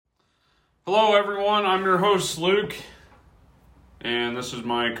Hello, everyone. I'm your host, Luke, and this is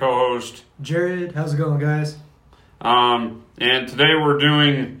my co-host, Jared. How's it going, guys? And today we're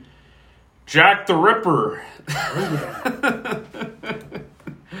doing Jack the Ripper. Oh, yeah.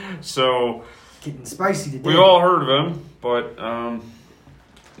 So, Getting spicy today. we've all heard of him, but,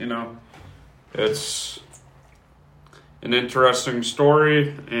 it's an interesting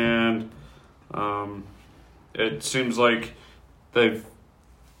story, and it seems like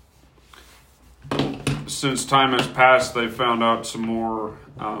since time has passed, they've found out some more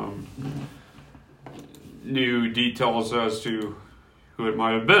new details as to who it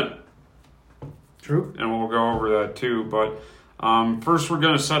might have been. True. And we'll go over that too. But first, we're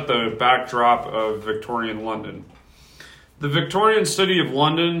going to set the backdrop of Victorian London. The Victorian city of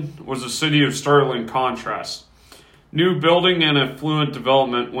London was a city of startling contrast. New building and affluent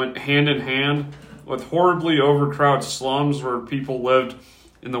development went hand in hand with horribly overcrowded slums where people lived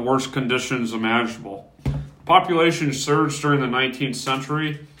in the worst conditions imaginable. Population surged during the 19th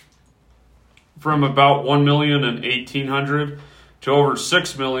century from about 1 million in 1800 to over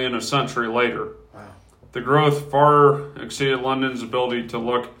 6 million a century later. Wow. The growth far exceeded London's ability to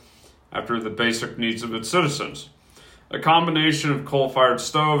look after the basic needs of its citizens. A combination of coal-fired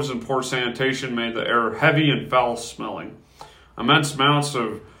stoves and poor sanitation made the air heavy and foul-smelling. Immense amounts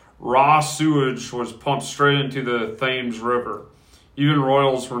of raw sewage was pumped straight into the Thames River. Even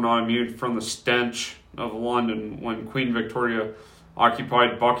royals were not immune from the stench of London when Queen Victoria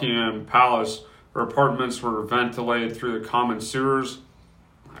occupied Buckingham Palace. Her apartments were ventilated through the common sewers.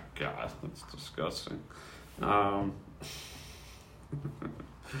 Oh, God, that's disgusting.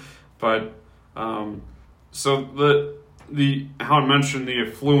 So the how I mentioned the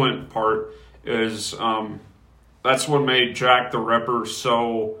affluent part is that's what made Jack the Ripper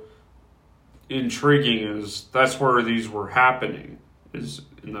so intriguing. Is that's where these were happening, is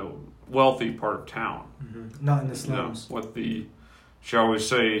in the wealthy part of town. Mm-hmm. Not in the slums. With the, shall we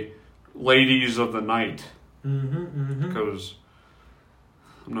say, ladies of the night. Because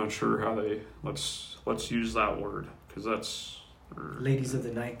I'm not sure how they let's use that word, because that's Ladies of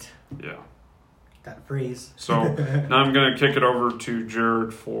the night. Yeah. That phrase. So now I'm gonna kick it over to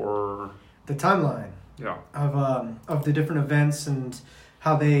Jared for the timeline. Yeah. Of the different events and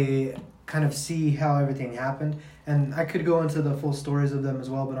how they kind of see how everything happened. And I could go into the full stories of them as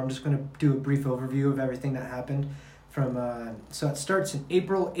well, but I'm just going to do a brief overview of everything that happened. So it starts in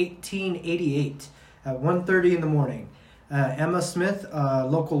April 1888 at 1:30 in the morning. Emma Smith, a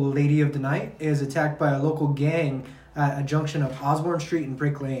local lady of the night, is attacked by a local gang at a junction of Osborne Street and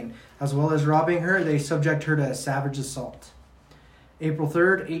Brick Lane. As well as robbing her, they subject her to a savage assault. April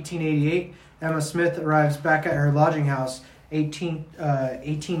 3rd, 1888, Emma Smith arrives back at her lodging house,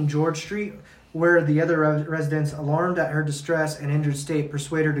 18 George Street, where the other residents, alarmed at her distress and injured state,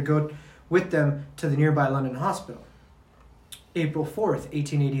 persuade her to go with them to the nearby London hospital. April 4th,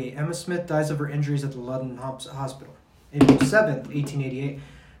 1888, Emma Smith dies of her injuries at the London hospital. April 7th, 1888,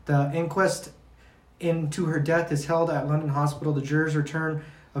 the inquest into her death is held at London hospital. The jurors return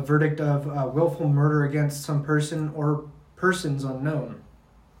a verdict of willful murder against some person or persons unknown.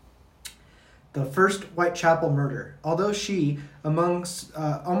 The first Whitechapel murder. Although she,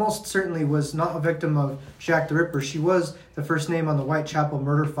 almost certainly was not a victim of Jack the Ripper, she was the first name on the Whitechapel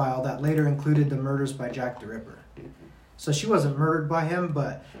murder file that later included the murders by Jack the Ripper. So she wasn't murdered by him,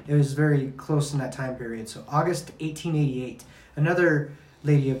 but it was very close in that time period. So August 1888, another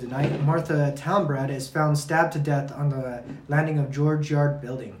lady of the night, Martha Townbrad, is found stabbed to death on the landing of George Yard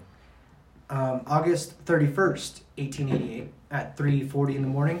building. August 31st, 1888, at 3:40 in the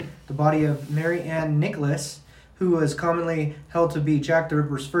morning, the body of Mary Ann Nicholas, who was commonly held to be Jack the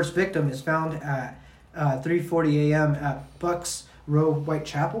Ripper's first victim, is found at 3:40 a.m. at Bucks Row,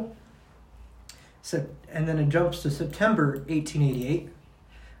 Whitechapel. And then it jumps to September 1888,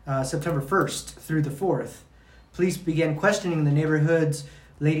 September 1st through the 4th. Police began questioning the neighborhood's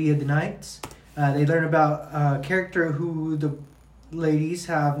lady of the night. They learn about a character who the ladies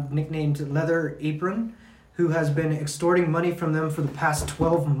have nicknamed Leather Apron, who has been extorting money from them for the past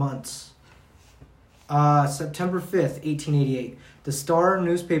 12 months. September 5th, 1888, the Star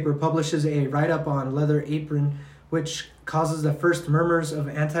newspaper publishes a write-up on Leather Apron, which causes the first murmurs of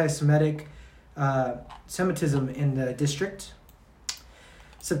anti-Semitic Semitism in the district.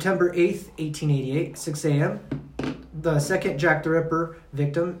 September 8th, 1888, 6 a.m., the second Jack the Ripper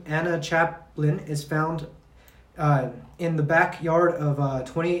victim, Anna Chaplin, is found in the backyard of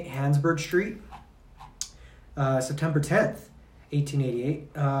 28 Hansburg Street. September 10th,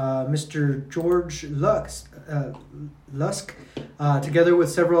 1888, Mr. George Lusk, together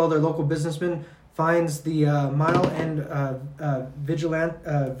with several other local businessmen, finds the Mile End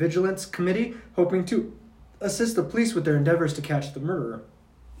Vigilance Committee, hoping to assist the police with their endeavors to catch the murderer.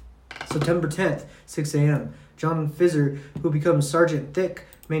 September 10th, 6 a.m. John Fizzer, who becomes Sergeant Thick,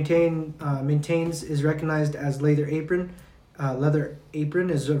 maintains is recognized as Leather Apron,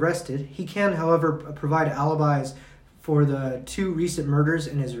 is arrested. He can, however, provide alibis for the 2 recent murders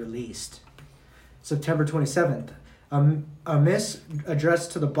and is released. September 27th. A miss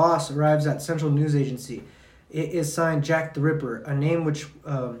addressed to the boss arrives at Central News Agency. It is signed Jack the Ripper, a name which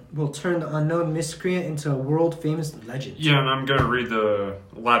will turn the unknown miscreant into a world-famous legend. Yeah, and I'm going to read the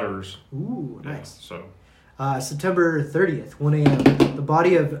letters. Ooh, nice. Yeah, so. September 30th, 1 a.m. The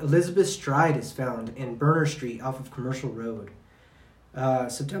body of Elizabeth Stride is found in Burner Street off of Commercial Road.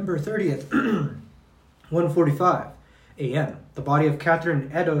 September 30th, 1:45 a.m. The body of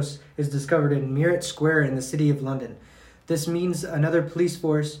Catherine Eddowes is discovered in Merit Square in the City of London. This means another police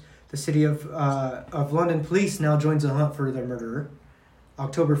force, the City of London Police, now joins the hunt for the murderer.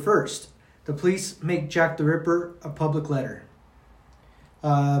 October 1st, the police make Jack the Ripper a public letter.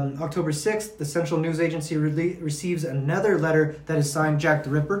 October 6th, the Central News Agency receives another letter that is signed Jack the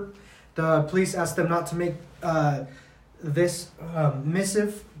Ripper. The police ask them not to make this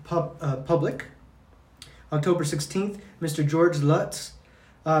missive public. October 16th, Mr. George Lutz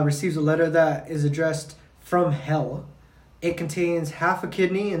receives a letter that is addressed from hell. It contains half a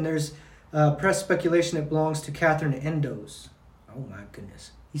kidney, and there's press speculation it belongs to Catherine Eddowes. Oh my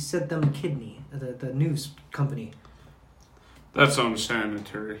goodness. He sent them a kidney, the news company. That's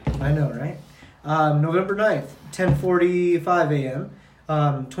unsanitary. I know, right? November 9th, 10:45 a.m.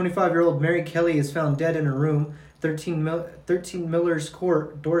 25-year-old Mary Kelly is found dead in her room, 13 Miller's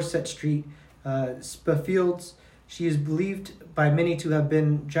Court, Dorset Street, Spitalfields. She is believed by many to have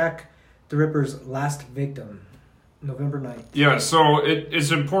been Jack the Ripper's last victim. November 9th. Yeah, so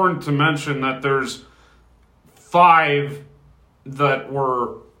it's important to mention that there's 5 that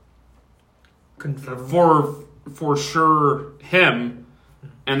were confirmed for sure him,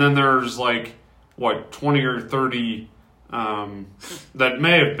 and then there's 20 or 30 that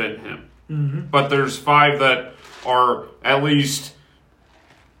may have been him. Mm-hmm. But there's 5 that are, at least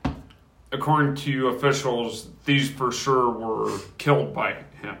according to officials, these for sure were killed by him.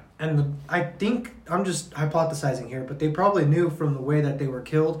 And I think, I'm just hypothesizing here, but they probably knew from the way that they were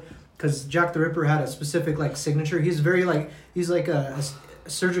killed, because Jack the Ripper had a specific signature. He's very he's like a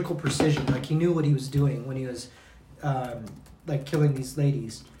surgical precision. He knew what he was doing when he was killing these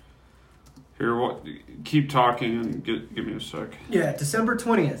ladies. Here, keep talking and give me a sec. Yeah, December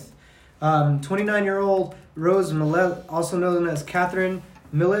 20th. 29-year-old Rose Millett, also known as Catherine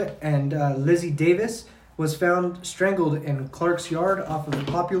Millett, and Lizzie Davis, was found strangled in Clark's Yard off of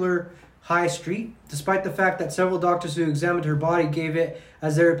Popular High Street, despite the fact that several doctors who examined her body gave it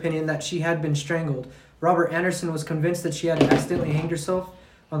as their opinion that she had been strangled. Robert Anderson was convinced that she had accidentally hanged herself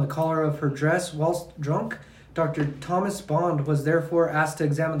on the collar of her dress whilst drunk. Dr. Thomas Bond was therefore asked to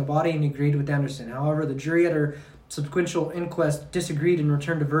examine the body and agreed with Anderson. However, the jury at her subsequent inquest disagreed and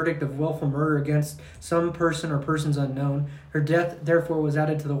returned a verdict of willful murder against some person or persons unknown. Her death, therefore, was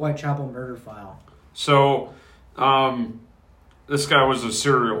added to the Whitechapel murder file. So, this guy was a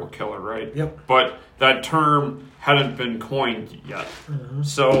serial killer, right? Yep. But that term hadn't been coined yet. Mm-hmm.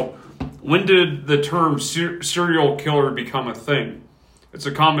 So, when did the term serial killer become a thing? It's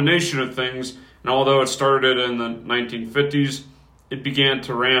a combination of things, and although it started in the 1950s, it began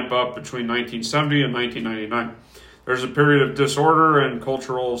to ramp up between 1970 and 1999. There's a period of disorder and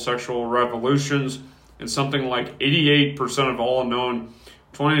cultural sexual revolutions, and something like 88% of all known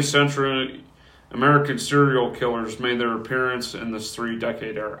 20th century American serial killers made their appearance in this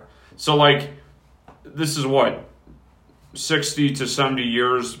 3-decade era. So, this is 60 to 70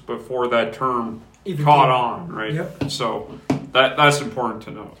 years before that term caught on, right? Yep. So, that's important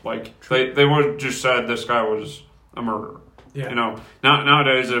to know. They would have just said this guy was a murderer. Yeah.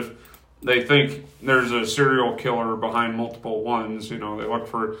 Nowadays, if they think there's a serial killer behind multiple ones, they look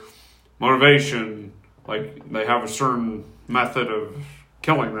for motivation. They have a certain method of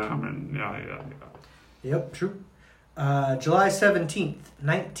killing them, and yeah. Yep, true. July 17th,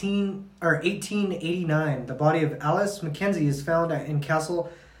 1889, the body of Alice Mackenzie is found in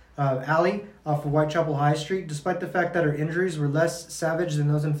Castle Alley off of Whitechapel High Street. Despite the fact that her injuries were less savage than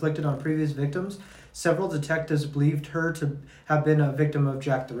those inflicted on previous victims, several detectives believed her to have been a victim of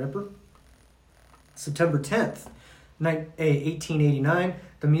Jack the Ripper. September 10th, 1889,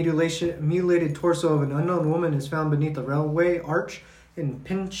 the mutilated torso of an unknown woman is found beneath the railway arch in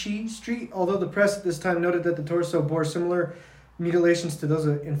Pinchy Street. Although the press at this time noted that the torso bore similar mutilations to those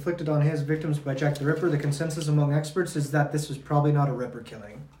inflicted on his victims by Jack the Ripper, the consensus among experts is that this was probably not a Ripper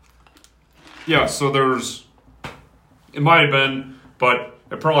killing. Yeah, so it might have been, but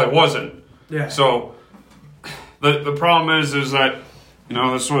it probably wasn't. Yeah. So the problem is that,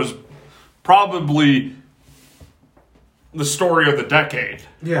 this was probably the story of the decade,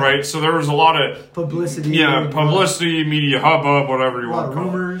 right? So there was a lot of publicity. Yeah, publicity, media hubbub, whatever you want to call it. A lot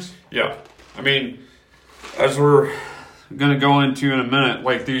of rumors. Yeah. I mean, as we're going to go into in a minute,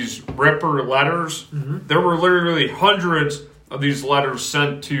 like these Ripper letters, there were literally hundreds of these letters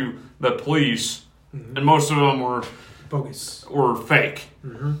sent to the police, and most of them were bogus or fake.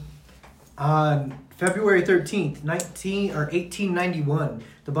 On February 13th, 1891,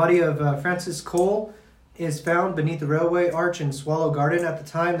 the body of Francis Cole is found beneath the railway arch in Swallow Garden. At the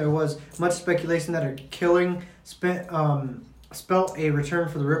time, there was much speculation that a killing spelt a return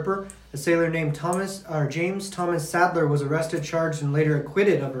for the Ripper. A sailor named James Thomas Sadler was arrested, charged, and later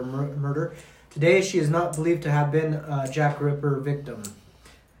acquitted of her murder. Today, she is not believed to have been a Jack Ripper victim.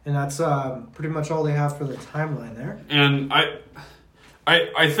 And that's pretty much all they have for the timeline there. And I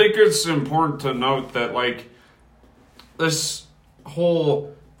think it's important to note that, like, this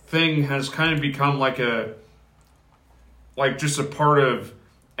whole thing has kind of become just a part of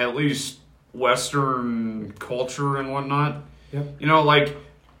at least Western culture and whatnot. Yep. Like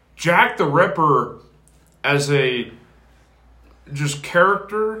Jack the Ripper as a just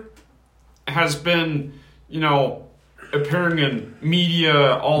character has been, appearing in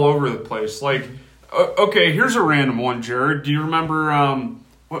media all over the place. Like, okay, here's a random one, Jared. Do you remember,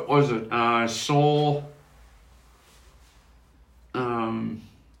 what was it? Soul.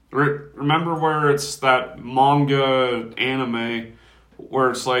 Remember where it's that manga anime where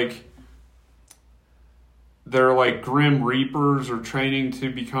it's like they're like Grim Reapers or training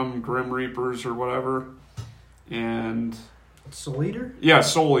to become Grim Reapers or whatever? And Soul Eater? Yeah,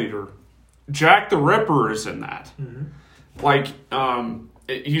 Soul Eater. Jack the Ripper is in that. Like,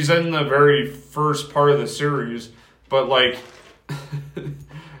 he's in the very first part of the series, but like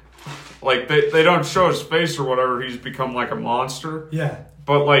like they don't show his face or whatever. He's become like a monster. Yeah.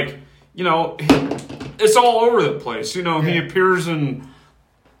 But like, it's all over the place. He appears in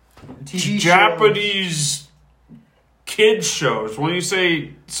TV Japanese kids shows. When you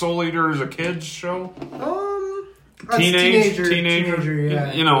say Soul Eater is a kids show, teenager,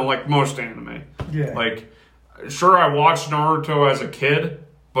 yeah. Like most anime. Yeah. Like, sure, I watched Naruto as a kid,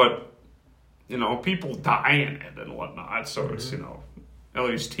 but people die in it and whatnot. So it's at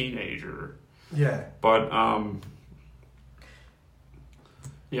least teenager. Yeah. But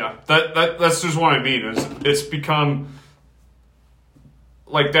yeah, that's just what I mean. It's become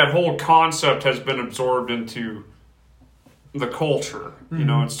like that whole concept has been absorbed into the culture.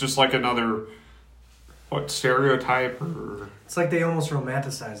 It's just like another stereotype or it's like they almost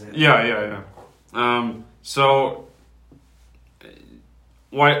romanticize it. Yeah. So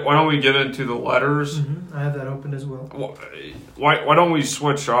why don't we get into the letters? I have that open as well. Why don't we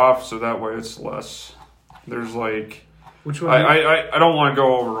switch off so that way it's less? There's like. Which one? I don't want to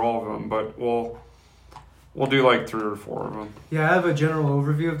go over all of them, but we'll do like 3 or 4 of them. Yeah, I have a general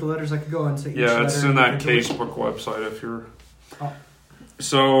overview of the letters. I could go into each letter. Yeah, it's in that Casebook website if you're... Oh.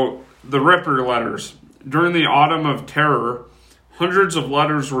 So, the Ripper letters. During the Autumn of Terror, hundreds of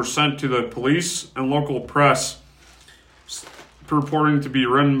letters were sent to the police and local press purporting to be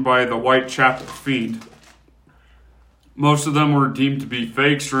written by the Whitechapel Fiend. Most of them were deemed to be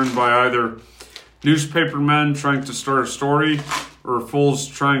fakes written by either newspapermen trying to start a story or fools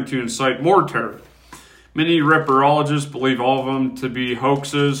trying to incite more terror. Many Ripperologists believe all of them to be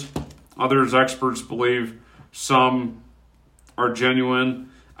hoaxes. Others, experts, believe some are genuine.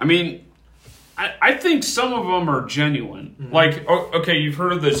 I mean, I think some of them are genuine. Like, okay, you've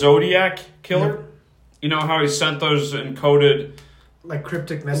heard of the Zodiac Killer? Yeah. You know how he sent those encoded like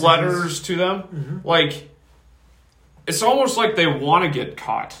cryptic messages? Letters to them? Like, it's almost like they want to get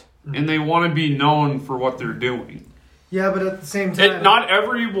caught. And they want to be known for what they're doing. Yeah, but at the same time... Not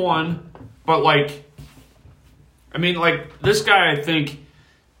everyone, but like... I mean, like, this guy, I think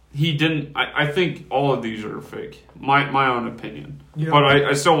he didn't... I think all of these are fake. My own opinion. But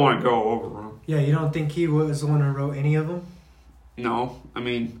I still want to go over them. Yeah, you don't think he was the one who wrote any of them? No. I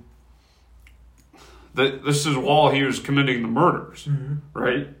mean... This is while he was committing the murders.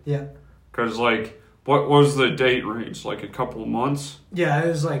 Right? Yeah. Because, like... What was the date range? Like a couple of months? Yeah, it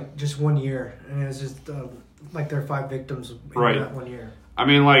was like just 1 year. And it was just like there are 5 victims in that 1 year. I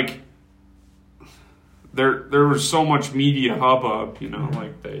mean, like, there was so much media hubbub,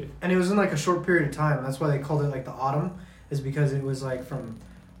 like they... And it was in like a short period of time. That's why they called it like the autumn, is because it was like from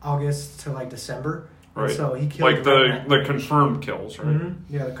August to like December. Right. And so he killed... Like the confirmed kills, right?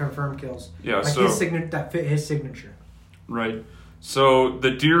 Yeah, the confirmed kills. Yeah, like so... that fit his signature. Right. So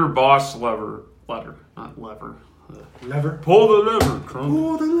the Dear Boss letter, not lever. Lever. Pull the lever, Crump.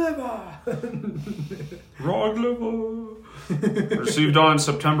 Pull the lever. Wrong lever. Received on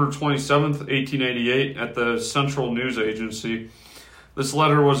September 27th, 1888 at the Central News Agency. This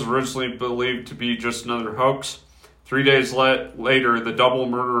letter was originally believed to be just another hoax. 3 days later, the double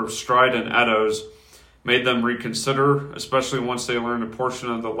murder of Stride and Eddowes made them reconsider, especially once they learned a portion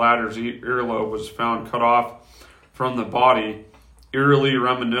of the latter's earlobe was found cut off from the body, eerily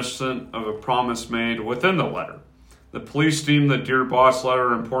reminiscent of a promise made within the letter. The police deemed the Dear Boss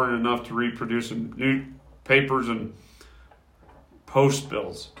letter important enough to reproduce in newspapers and post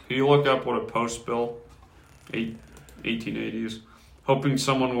bills. Can you look up what a post bill? 1880s. Hoping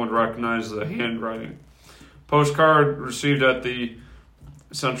someone would recognize the handwriting. Postcard received at the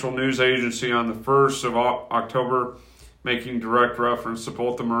Central News Agency on the 1st of October, making direct reference to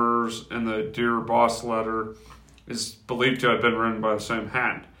both the murders and the Dear Boss letter, is believed to have been written by the same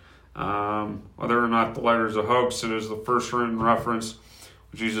hand. Whether or not the letter is a hoax, it is the first written reference,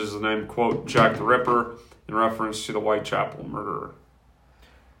 which uses the name, quote, Jack the Ripper, in reference to the Whitechapel murderer.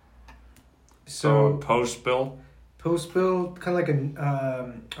 So a post bill? Post bill, kind of like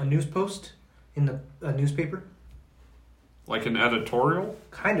a news post in a newspaper. Like an editorial?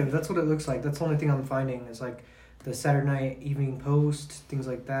 Kind of. That's what it looks like. That's the only thing I'm finding is like the Saturday Night Evening Post, things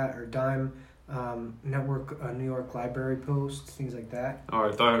like that, or Dime Network, New York Library Post, things like that. Oh,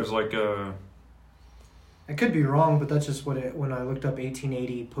 I thought it was like a... I could be wrong, but that's just what it. When I looked up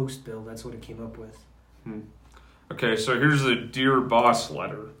 1880 post bill, that's what it came up with. Okay, so here's the Dear Boss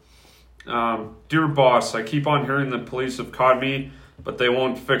letter. Dear Boss, I keep on hearing the police have caught me, but they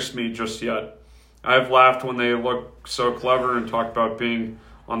won't fix me just yet. I've laughed when they look so clever and talk about being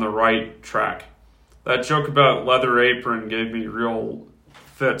on the right track. That joke about leather apron gave me real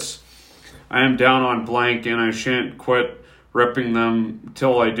fits. I am down on blank and I shan't quit ripping them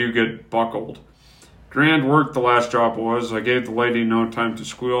till I do get buckled. Grand work the last job was. I gave the lady no time to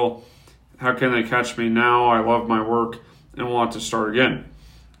squeal. How can they catch me now? I love my work and want to start again.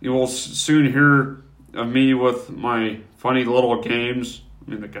 You will soon hear of me with my funny little games.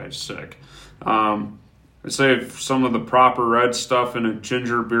 I mean, the guy's sick. I saved some of the proper red stuff in a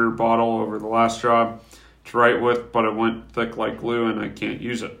ginger beer bottle over the last job to write with, but it went thick like glue and I can't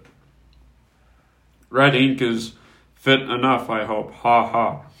use it. Red ink is fit enough, I hope. Ha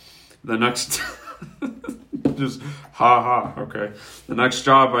ha. The next... Just ha ha. Okay. The next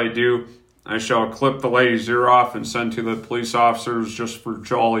job I do, I shall clip the lady's ear off and send to the police officers just for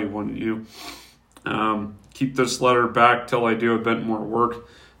jolly, wouldn't you? Keep this letter back till I do a bit more work,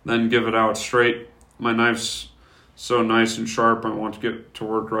 then give it out straight. My knife's so nice and sharp, I want to get to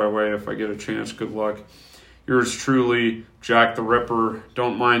work right away if I get a chance. Good luck. Yours truly, Jack the Ripper.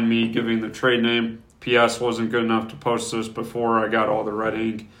 Don't mind me giving the trade name. P.S. wasn't good enough to post this before I got all the red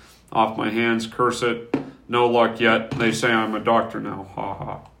ink off my hands. Curse it. No luck yet. They say I'm a doctor now. Ha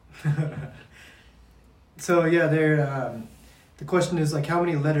ha. So yeah, the question is like, how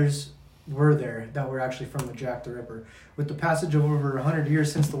many letters were there that were actually from the Jack the Ripper? With the passage of over 100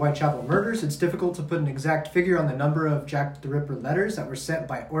 years since the Whitechapel murders, it's difficult to put an exact figure on the number of Jack the Ripper letters that were sent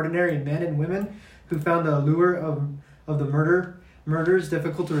by ordinary men and women who found the allure of the murders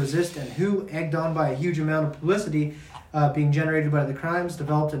difficult to resist, and who, egged on by a huge amount of publicity being generated by the crimes,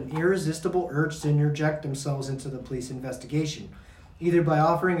 developed an irresistible urge to interject themselves into the police investigation, either by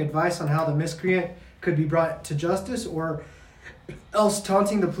offering advice on how the miscreant could be brought to justice, or else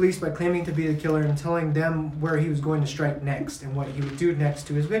taunting the police by claiming to be the killer and telling them where he was going to strike next and what he would do next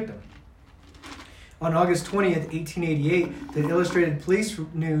to his victim. On August 20th, 1888, the Illustrated Police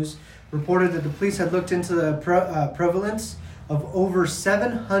News reported that the police had looked into the prevalence of over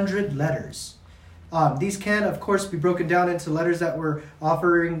 700 letters. These can, of course, be broken down into letters that were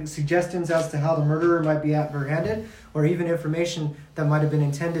offering suggestions as to how the murderer might be apprehended, or even information that might have been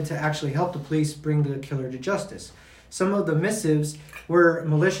intended to actually help the police bring the killer to justice. Some of the missives were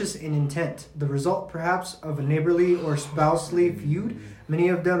malicious in intent, the result perhaps of a neighborly or spousely feud. Many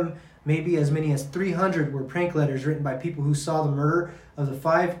of them, maybe as many as 300, were prank letters written by people who saw the murder of the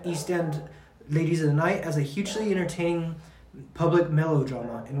 5 East End ladies of the night as a hugely entertaining public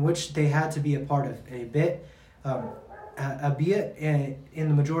melodrama in which they had to be a part of, albeit in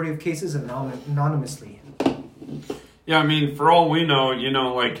the majority of cases anonymously. Yeah, I mean, for all we know,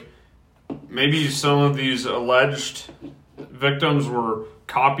 like, maybe some of these alleged victims were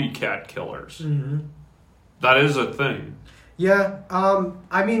copycat killers. Mm-hmm. That is a thing. Yeah,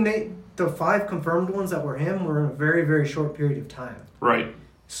 I mean, the 5 confirmed ones that were him were in a very, very short period of time. Right.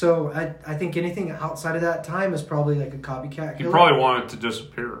 So I think anything outside of that time is probably like a copycat killer. He probably wanted to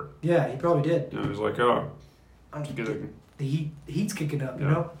disappear. Yeah, he probably did. He was like, oh, heat's kicking up, you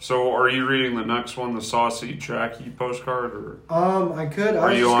Yeah. know. So, are you reading the next one, the Saucy Jackie postcard, or I could.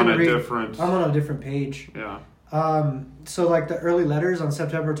 are you on a different? I'm on a different page. Yeah. So like the early letters on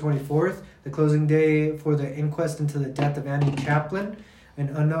September 24th, the closing day for the inquest into the death of Annie Chaplin, an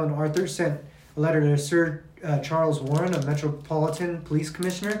unknown author sent a letter to Sir Charles Warren, a Metropolitan Police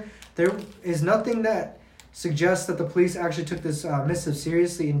Commissioner. There is nothing that suggests that the police actually took this missive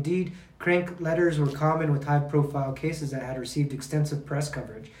seriously. Indeed, crank letters were common with high-profile cases that had received extensive press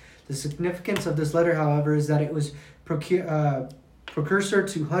coverage. The significance of this letter, however, is that it was precursor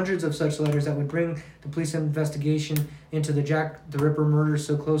to hundreds of such letters that would bring the police investigation into the Jack the Ripper murder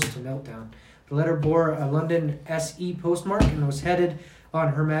so close to meltdown. The letter bore a London SE postmark and was headed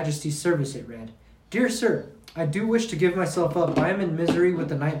on Her Majesty's service. It read, "Dear Sir, I do wish to give myself up. I am in misery with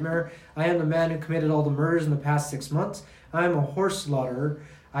the nightmare. I am the man who committed all the murders in the past 6 months. I am a horse slaughterer.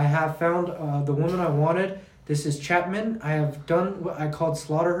 I have found the woman I wanted. This is Chapman. I have done what I called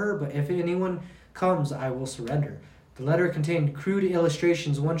slaughter her, but if anyone comes, I will surrender." The letter contained crude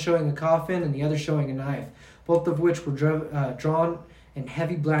illustrations, one showing a coffin and the other showing a knife, both of which were drawn in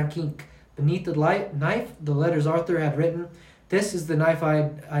heavy black ink. Beneath the knife, the letter's author had written, "This is the knife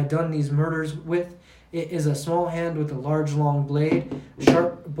I done these murders with. It is a small hand with a large long blade,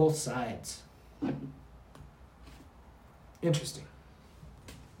 sharp both sides." Interesting.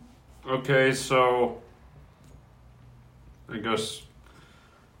 Okay, so I guess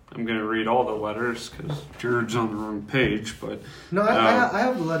I'm going to read all the letters because Jared's on the wrong page. But No, I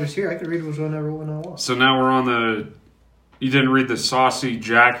have the letters here. I can read whichever one I want. so now we're on the. You didn't read the Saucy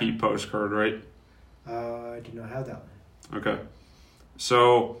Jackie postcard, right? I do not have that one. Okay.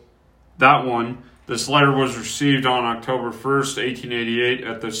 So that one, this letter was received on October 1st, 1888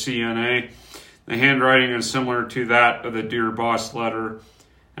 at the CNA. The handwriting is similar to that of the Dear Boss letter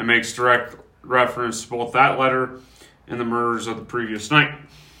and makes direct reference to both that letter and the murders of the previous night.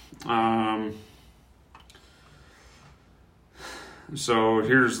 So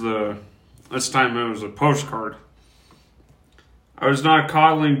here's this time it was a postcard. "I was not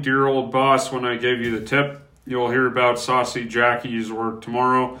coddling dear old boss when I gave you the tip. You'll hear about Saucy Jackie's work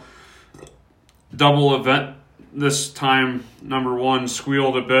tomorrow. Double event this time. Number one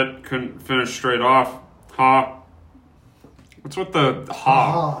squealed a bit, couldn't finish straight off. Ha. What's with the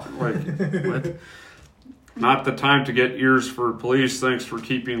ha? Like, what? Not the time to get ears for police. Thanks for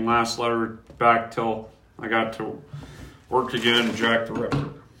keeping last letter back till I got to work again. Jack the Ripper."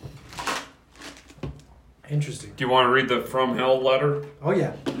 Interesting. Do you want to read the From Hell letter? Oh,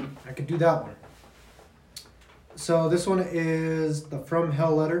 yeah. I could do that one. So this one is the From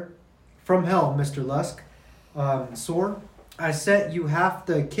Hell letter. "From Hell, Mr. Lusk. Sore. I sent you half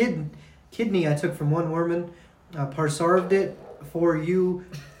the kidney I took from one woman. Parsarved it for you.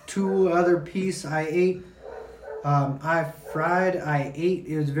 2 other piece I ate. I fried, I ate.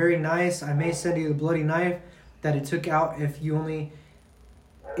 It was very nice. I may send you the bloody knife that it took out if you only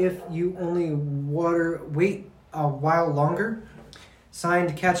wait a while longer.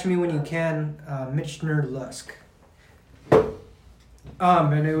 Signed, Catch Me When You Can, Mitchner Lusk."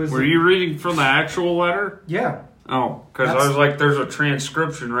 And it was. Were you reading from the actual letter? Yeah. Oh, because I was like, there's a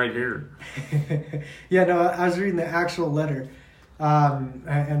transcription right here. Yeah, no, I was reading the actual letter.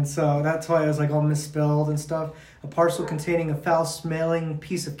 And so that's why it was like all misspelled and stuff. "A parcel containing a foul-smelling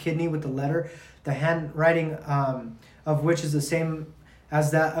piece of kidney with the letter, the handwriting of which is the same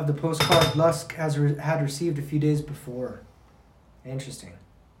as that of the postcard Lusk had received a few days before." Interesting.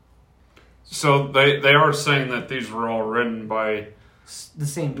 So they are saying that these were all written by The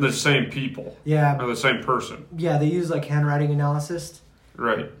same. the same people. Yeah. Or the same person. Yeah, they use like handwriting analysis.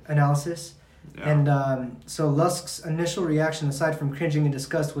 Right. Yeah. And so Lusk's initial reaction, aside from cringing and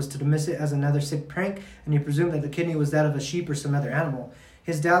disgust, was to dismiss it as another sick prank, and he presumed that the kidney was that of a sheep or some other animal.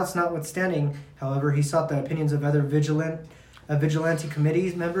 His doubts notwithstanding, however, he sought the opinions of other vigilante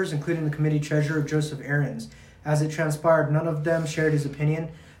committee members, including the committee treasurer Joseph Aarons. As it transpired, none of them shared his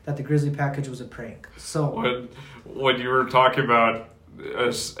opinion that the Grizzly package was a prank. So when you were talking about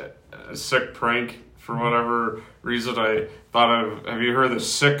a sick prank, for whatever reason, I thought of, have you heard of the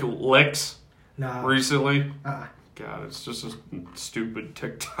Sick Licks? Nah. Recently? Uh-uh. God, it's just a stupid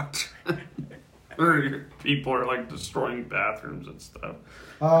TikTok. Where people are like destroying bathrooms and stuff.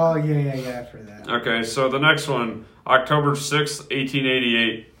 Oh, yeah, I've heard that. Okay, so the next one, October 6th,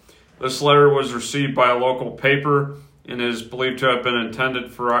 1888. This letter was received by a local paper and is believed to have been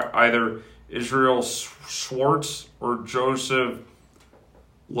intended for either Israel Schwartz or Joseph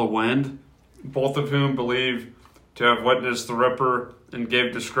Lewend, both of whom believe to have witnessed the Ripper and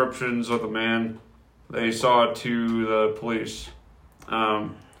gave descriptions of the man they saw to the police.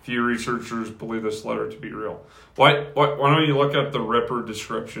 Few researchers believe this letter to be real. Why don't you look up the Ripper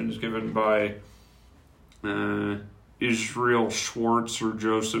descriptions given by Israel Schwartz or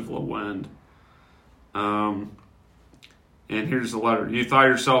Joseph Lewend? And here's the letter. You thought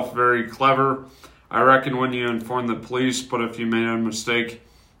yourself very clever, I reckon, when you informed the police, but if you made a mistake,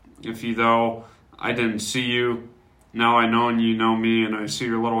 though I didn't see you, now I know and you know me, and I see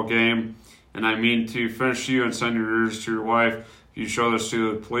your little game, and I mean to finish you and send your ears to your wife. If you show this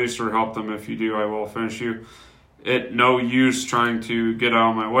to the police or help them, if you do, I will finish you. It no use trying to get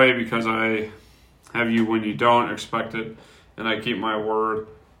out of my way, because I have you when you don't expect it, and I keep my word.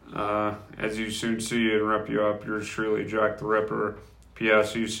 As you soon see and rip you up, yours truly, Jack the Ripper.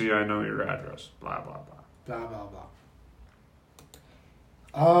 P.S. You see, I know your address. Blah, blah, blah. Blah, blah,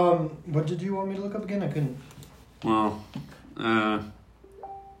 blah. What did you want me to look up again? I couldn't. Well, I'll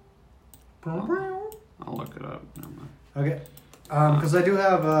look it up. Never mind. Okay. Because I do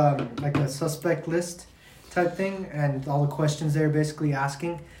have like a suspect list type thing, and all the questions there basically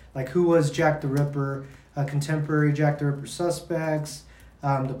asking, like, who was Jack the Ripper, contemporary Jack the Ripper suspects.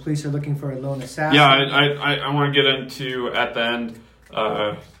 The police are looking for a lone assassin. Yeah, I want to get into, at the end,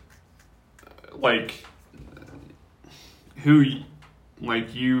 like, who,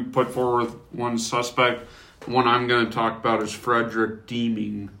 like, you put forward one suspect. One I'm going to talk about is Frederick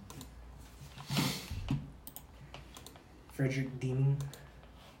Deeming. Frederick Deeming.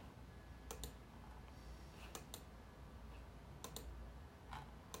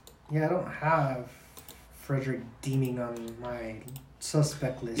 Yeah, I don't have Frederick Deeming on my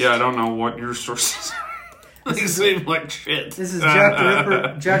suspect list. Yeah, I don't know what your sources are. They seem like shit. This is Jack the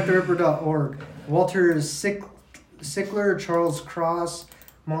Ripper, jacktheripper.org. Walter Sickler, Charles Cross,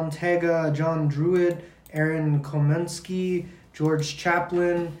 Montega, John Druid, Aaron Komensky, George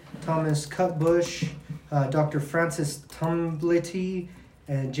Chaplin, Thomas Cutbush, Dr. Francis Tumblety,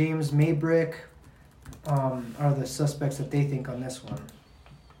 and James Maybrick are the suspects that they think on this one.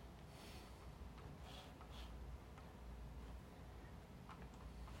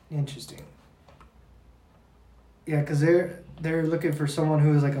 Interesting. Yeah, because they're looking for someone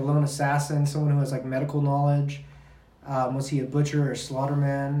who is like a lone assassin, someone who has like medical knowledge. Was he a butcher or a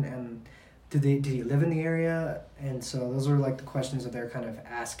slaughterman? And did he live in the area? And so those are like the questions that they're kind of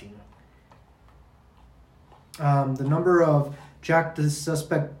asking. The number of Jack the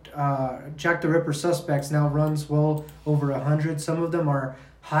Ripper suspects now runs well over 100. Some of them are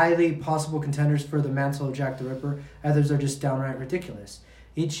highly possible contenders for the mantle of Jack the Ripper. Others are just downright ridiculous.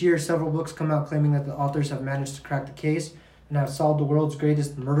 Each year, several books come out claiming that the authors have managed to crack the case and have solved the world's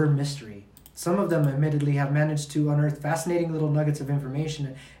greatest murder mystery. Some of them, admittedly, have managed to unearth fascinating little nuggets of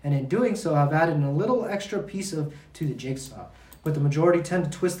information, and in doing so have added a little extra piece to the jigsaw. But the majority tend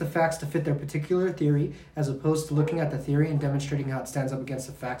to twist the facts to fit their particular theory, as opposed to looking at the theory and demonstrating how it stands up against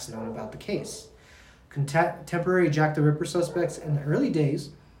the facts known about the case. Contemporary Jack the Ripper suspects in the early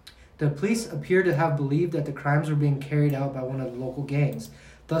days, the police appear to have believed that the crimes were being carried out by one of the local gangs.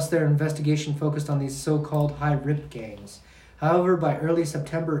 Thus, their investigation focused on these so-called high-rip gangs. However, by early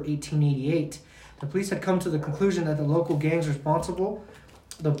September 1888, the police had come to the conclusion that the local gangs responsible,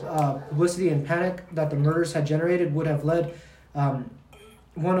 the publicity and panic that the murders had generated would have led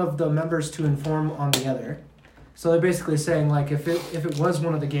one of the members to inform on the other. So they're basically saying, like, if it was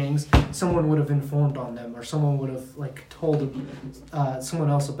one of the gangs, someone would have informed on them, or someone would have, like, told someone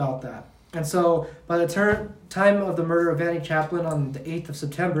else about that. And so by the time of the murder of Annie Chaplin on the 8th of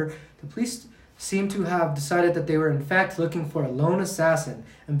September, the police seem to have decided that they were in fact looking for a lone assassin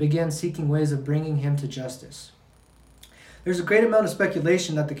and began seeking ways of bringing him to justice. There's a great amount of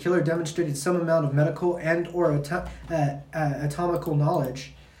speculation that the killer demonstrated some amount of medical and or anatomical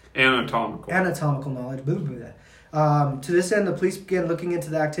knowledge. Anatomical knowledge. Blah, blah, blah. To this end, the police began looking into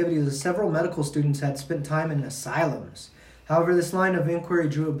the activities of several medical students who had spent time in asylums. However, this line of inquiry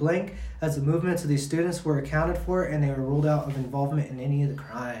drew a blank as the movements of these students were accounted for and they were ruled out of involvement in any of the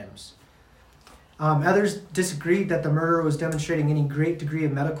crimes. Others disagreed that the murderer was demonstrating any great degree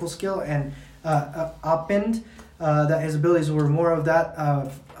of medical skill and opined that his abilities were more that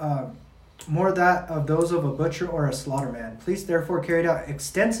of those of a butcher or a slaughterman. Police therefore carried out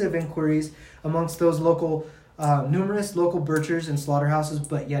extensive inquiries amongst those numerous local butchers and slaughterhouses,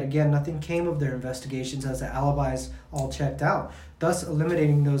 but yet again nothing came of their investigations as the alibis all checked out, thus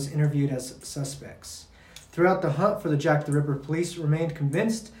eliminating those interviewed as suspects. Throughout the hunt for the Jack the Ripper, police remained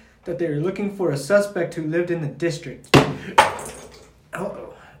convinced that they were looking for a suspect who lived in the district.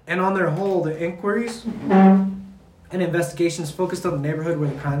 And on their whole, the inquiries and investigations focused on the neighborhood where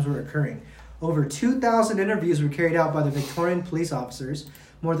the crimes were occurring. Over 2,000 interviews were carried out by the Victorian police officers.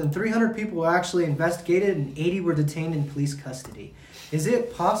 More than 300 people were actually investigated and 80 were detained in police custody. Is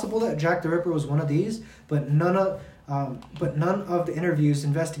it possible that Jack the Ripper was one of these? But none of the interviews,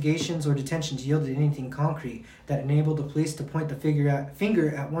 investigations, or detentions yielded anything concrete that enabled the police to point the finger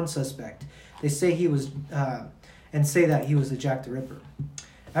at one suspect. They say he was, and say that he was the Jack the Ripper.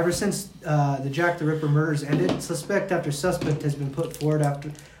 Ever since the Jack the Ripper murders ended, suspect after suspect has been put forward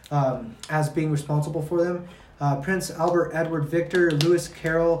as being responsible for them. Prince Albert Edward Victor, Lewis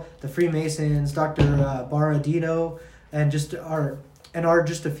Carroll, the Freemasons, Dr. Baradino, and are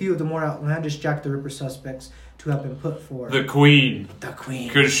just a few of the more outlandish Jack the Ripper suspects to have been put forward. The Queen. The Queen.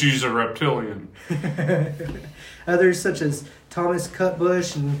 Because she's a reptilian. Others, such as Thomas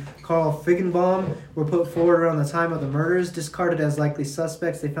Cutbush and Carl Feigenbaum, were put forward around the time of the murders. Discarded as likely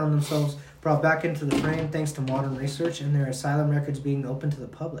suspects, they found themselves brought back into the frame thanks to modern research and their asylum records being open to the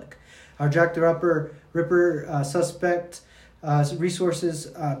public. Our Jack the Ripper suspect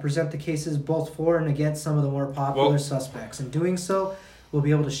resources present the cases both for and against some of the more popular suspects. In doing so, we'll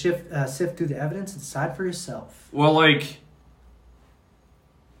be able to sift through the evidence and decide for yourself. Well, like,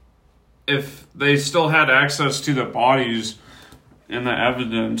 if they still had access to the bodies and the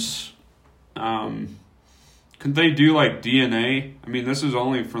evidence, could they do, like, DNA? I mean, this is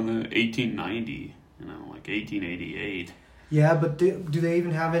only from the 1890, like 1888. Yeah, but do they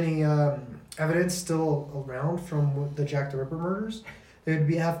even have any evidence still around from the Jack the Ripper murders? They'd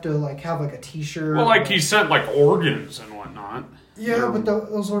have to have a T-shirt. Well, like he sent like organs and whatnot. Yeah, but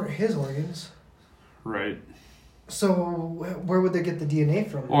those weren't his organs. Right. So where would they get the DNA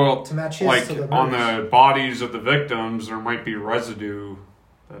from? Well, to match his like to the on the bodies of the victims, there might be residue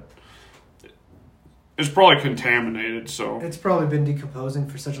that it's probably contaminated. So it's probably been decomposing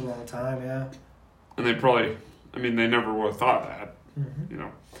for such a long time. Yeah. And they probably. I mean, they never would have thought that,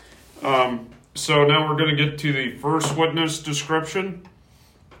 So now we're going to get to the first witness description.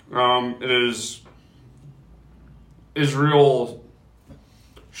 It is Israel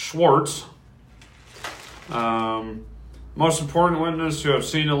Schwartz. Most important witness to have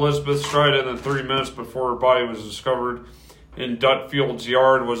seen Elizabeth Stride in the 3 minutes before her body was discovered in Dutfield's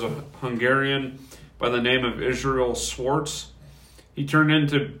yard was a Hungarian by the name of Israel Schwartz. He turned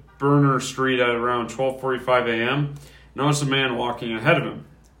into Berner Street at around 12:45 a.m. Noticed a man walking ahead of him.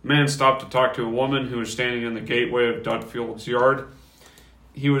 The man stopped to talk to a woman who was standing in the gateway of Dutfield's yard.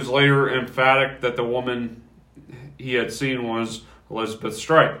 He was later emphatic that the woman he had seen was Elizabeth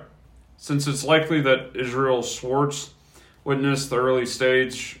Stride. Since it's likely that Israel Schwartz witnessed the early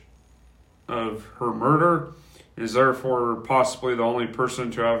stage of her murder and is therefore possibly the only person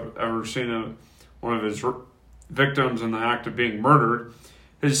to have ever seen one of his victims in the act of being murdered,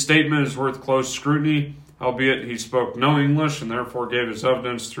 his statement is worth close scrutiny, albeit he spoke no English and therefore gave his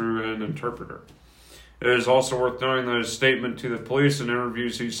evidence through an interpreter. It is also worth noting that his statement to the police and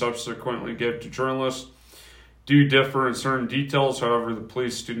interviews he subsequently gave to journalists do differ in certain details. However, the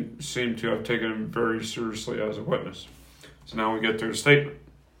police seem to have taken him very seriously as a witness. So now we get to his statement.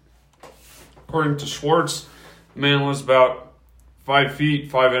 According to Schwartz, the man was about 5 feet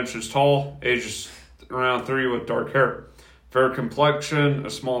 5 inches tall, aged around 30 with dark hair. Fair complexion, a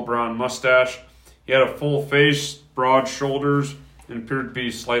small brown mustache. He had a full face, broad shoulders, and appeared to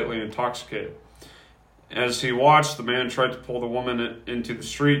be slightly intoxicated. As he watched, the man tried to pull the woman into the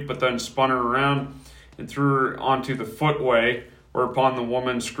street, but then spun her around and threw her onto the footway, whereupon the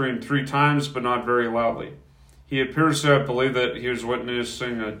woman screamed 3 times, but not very loudly. He appears to have believed that he was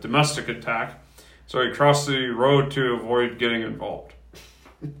witnessing a domestic attack, so he crossed the road to avoid getting involved.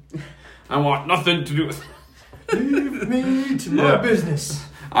 I want nothing to do with it. Leave me to my business.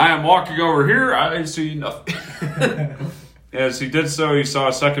 I am walking over here. I see nothing. As he did so, he saw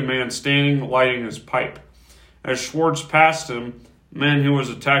a second man standing, lighting his pipe. As Schwartz passed him, the man who was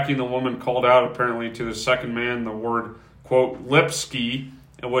attacking the woman called out, apparently to the second man, the word, quote, Lipski,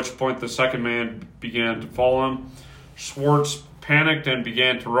 at which point the second man began to follow him. Schwartz panicked and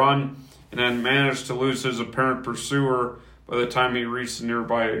began to run, and then managed to lose his apparent pursuer by the time he reached the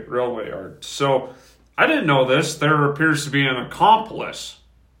nearby railway yard. So, I didn't know this. There appears to be an accomplice.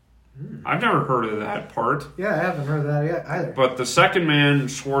 I've never heard of that part. Yeah, I haven't heard of that yet either. But the second man,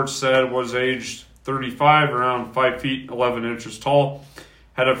 Schwartz said, was aged 35, around 5 feet 11 inches tall,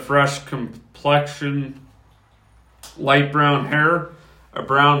 had a fresh complexion, light brown hair, a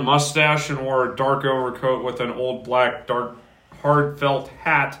brown mustache, and wore a dark overcoat with an old black, dark, hard felt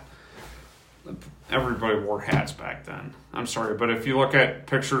hat. Everybody wore hats back then. I'm sorry, but if you look at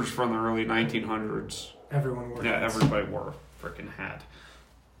pictures from the early 1900s, everyone wore hats. Everybody wore a freaking hat.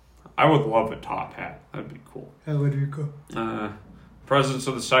 I would love a top hat. That'd be cool. That would be cool. Presence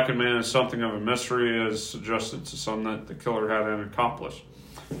of the second man is something of a mystery, as suggested to some that the killer had an accomplice.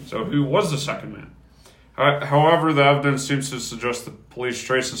 So who was the second man? However, the evidence seems to suggest the police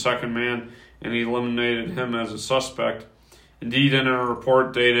traced the second man and eliminated him as a suspect. Indeed, in a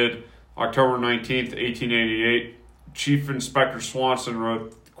report dated October 19th, 1888, Chief Inspector Swanson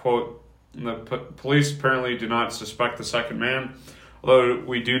wrote, quote, "The police apparently do not suspect the second man, although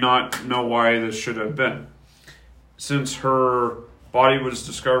we do not know why this should have been. Since her body was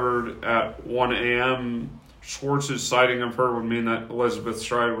discovered at 1 a.m., Schwartz's sighting of her would mean that Elizabeth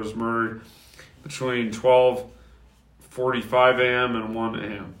Stride was murdered between 12:45 a.m. and 1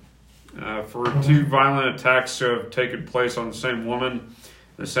 a.m. For two violent attacks to have taken place on the same woman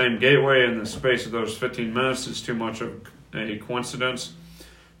in the same gateway in the space of those 15 minutes is too much of a coincidence.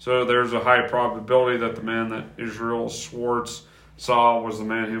 So there's a high probability that the man that Israel Schwartz saw was the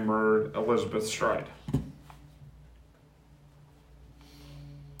man who murdered Elizabeth Stride."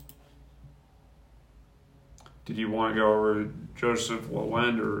 Did you want to go over Joseph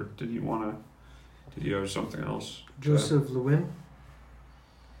Lewin, or did you have something else? Joseph Lewin?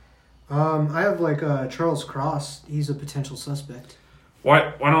 I have Charles Cross. He's a potential suspect.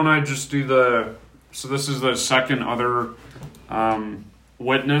 Why don't I just do so this is the second other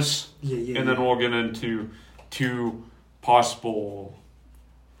witness, and then we'll get into two possible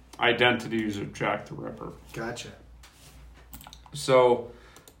identities of Jack the Ripper. Gotcha. So,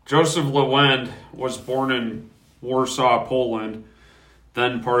 Joseph Lewin was born in Warsaw, Poland,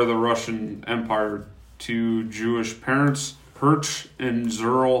 then part of the Russian Empire, to Jewish parents, Hirsch and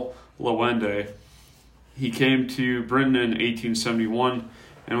Zerl Lewende. He came to Britain in 1871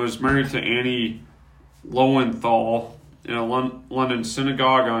 and was married to Annie Lowenthal in a London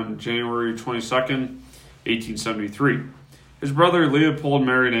synagogue on January 22nd, 1873. His brother Leopold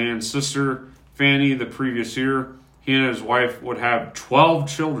married Anne's sister, Fanny, the previous year. He and his wife would have 12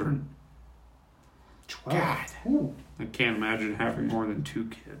 children. 12? God. Ooh. I can't imagine having more than 2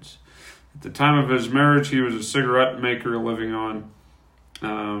 kids. At the time of his marriage, he was a cigarette maker living on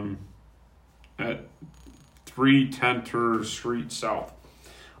at 3 Tenter Street South.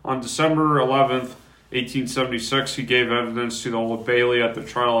 On December 11th, 1876, he gave evidence to the Old Bailey at the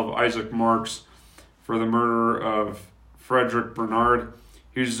trial of Isaac Marks for the murder of Frederick Bernard.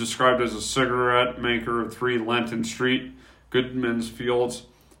 He was described as a cigarette maker of 3 Lenton Street, Goodman's Fields.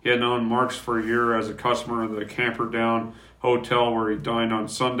 He had known Marks for a year as a customer of the Camperdown Hotel where he dined on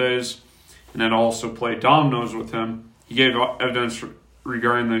Sundays and had also played dominoes with him. He gave evidence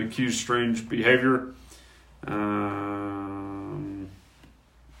regarding the accused's strange behavior.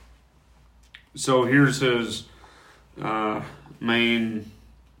 So here's his main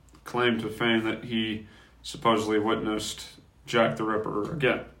claim to fame, that he supposedly witnessed Jack the Ripper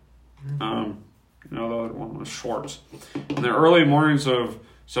again. The other one was Schwartz. In the early mornings of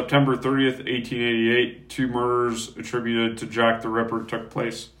September 30th, 1888, 2 murders attributed to Jack the Ripper took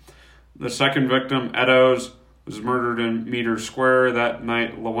place. The second victim, Eddowes, was murdered in Meter Square. That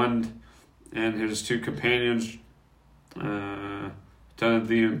night, Lewin and his 2 companions attended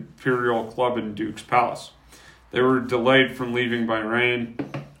the Imperial Club in Duke's Palace. They were delayed from leaving by rain.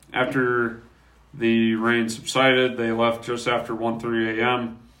 After the rain subsided, they left just after 1:30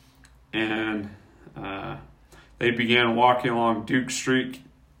 a.m. and they began walking along Duke Street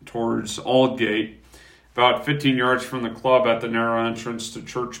towards Aldgate, about 15 yards from the club at the narrow entrance to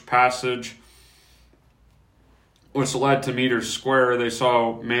Church Passage, which led to Meter Square. They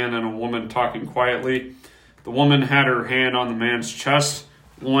saw a man and a woman talking quietly. The woman had her hand on the man's chest.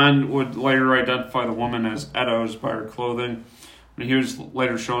 Lewin would later identify the woman as Eddowes by her clothing, and he was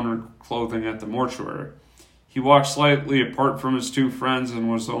later shown her clothing at the mortuary. He walked slightly apart from his 2 friends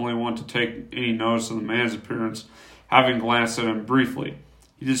and was the only one to take any notice of the man's appearance, having glanced at him briefly.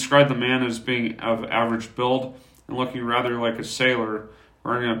 He described the man as being of average build and looking rather like a sailor,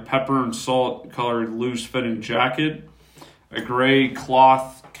 wearing a pepper and salt colored loose-fitting jacket, a gray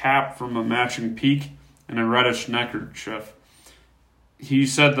cloth cap from a matching peak, and a reddish neckerchief. He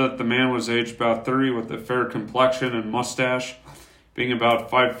said that the man was aged about 30 with a fair complexion and mustache, being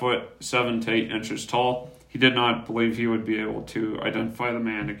about 5'7" to 8 inches tall. He did not believe he would be able to identify the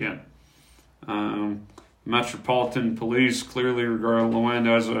man again. Metropolitan Police clearly regarded Lewin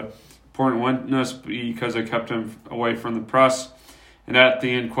as an important witness because they kept him away from the press. And at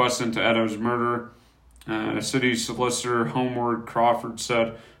the inquest into Eddowes' murder, city solicitor Homeward Crawford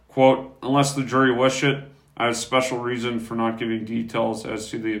said, quote, "Unless the jury wish it, I have special reason for not giving details as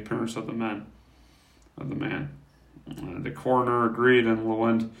to the appearance of the man." The coroner agreed, and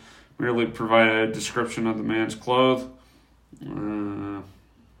Lewin merely provided a description of the man's clothes.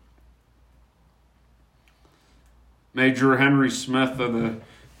 Major Henry Smith of the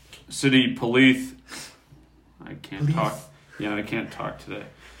city police, I can't talk. Yeah, I can't talk today.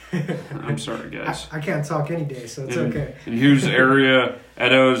 I'm sorry, guys. I can't talk any day, so it's okay. In whose area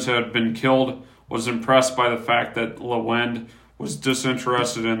Eddowes had been killed, was impressed by the fact that Lewend was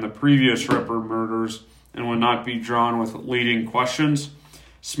disinterested in the previous Ripper murders and would not be drawn with leading questions.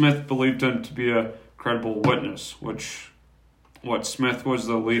 Smith believed him to be a credible witness, Smith was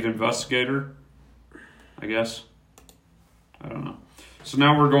the lead investigator, I guess. I don't know. So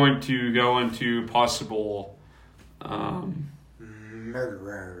now we're going to go into possible...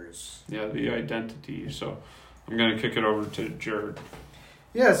 murderers. Yeah, the identity. So I'm going to kick it over to Jared.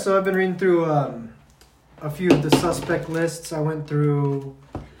 Yeah, so I've been reading through a few of the suspect lists. I went through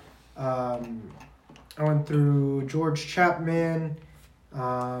George Chapman.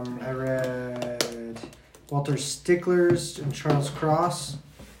 I read Walter Stickler's and Charles Cross.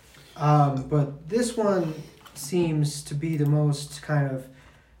 But this one seems to be the most kind of,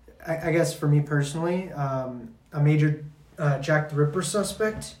 I guess for me personally, a major Jack the Ripper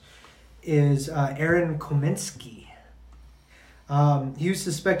suspect is Aaron Komensky. He was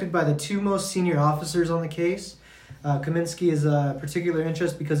suspected by the two most senior officers on the case. Komensky is a particular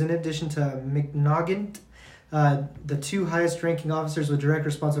interest because in addition to McNaughton, the two highest-ranking officers with direct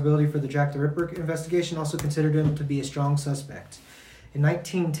responsibility for the Jack the Ripper investigation also considered him to be a strong suspect. In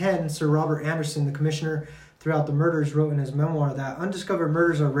 1910, Sir Robert Anderson, the commissioner throughout the murders, wrote in his memoir that undiscovered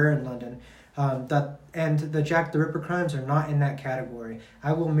murders are rare in London, and the Jack the Ripper crimes are not in that category.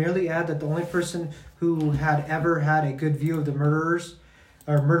 I will merely add that the only person who had ever had a good view of the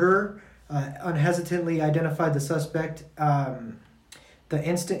murderer unhesitantly identified the suspect. The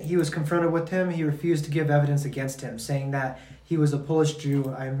instant he was confronted with him, he refused to give evidence against him, saying that he was a Polish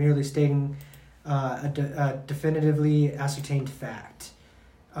Jew. I am merely stating a definitively ascertained fact.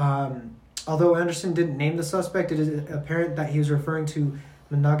 Although Anderson didn't name the suspect, it is apparent that he was referring to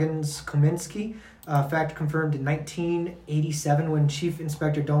Mnogon's Komensky, a fact confirmed in 1987 when Chief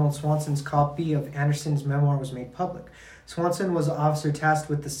Inspector Donald Swanson's copy of Anderson's memoir was made public. Swanson was the officer tasked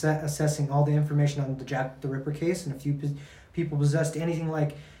with assessing all the information on the Jack the Ripper case, and a few people possessed anything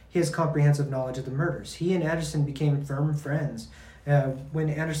like his comprehensive knowledge of the murders. He and Anderson became firm friends. When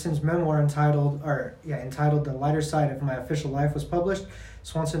Anderson's memoir entitled The Lighter Side of My Official Life was published,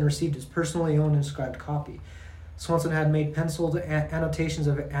 Swanson received his personally owned inscribed copy. Swanson had made penciled annotations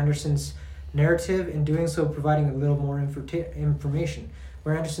of Anderson's narrative, in doing so providing a little more information.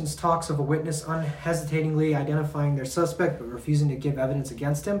 Where Anderson talks of a witness unhesitatingly identifying their suspect but refusing to give evidence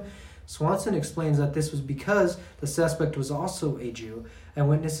against him, Swanson explains that this was because the suspect was also a Jew, and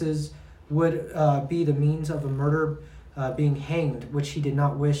witnesses would be the means of a murder being hanged, which he did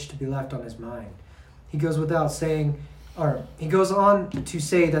not wish to be left on his mind. He goes on to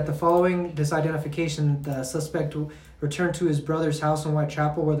say that the following this identification, the suspect returned to his brother's house in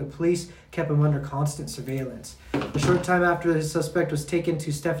Whitechapel, where the police kept him under constant surveillance. A short time after the suspect was taken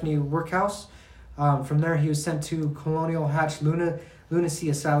to Stephanie Workhouse, from there he was sent to Colonial Hatch Lunacy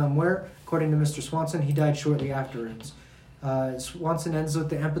Asylum, where, according to Mr. Swanson, he died shortly afterwards. Swanson ends with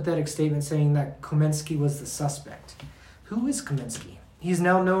the empathetic statement saying that Komensky was the suspect. Who is Komensky? He is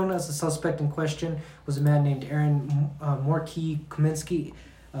now known as the suspect in question was a man named Aaron Morkey Komensky,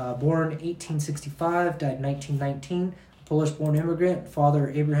 born 1865, died 1919, a Polish-born immigrant. Father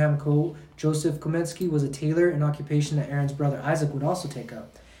Abraham Joseph Komensky was a tailor, an occupation that Aaron's brother Isaac would also take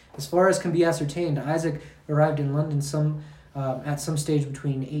up. As far as can be ascertained, Isaac arrived in London at some stage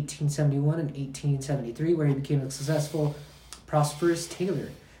between 1871 and 1873, where he became a successful, prosperous tailor.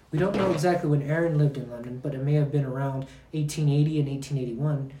 We don't know exactly when Aaron lived in London, but it may have been around 1880 and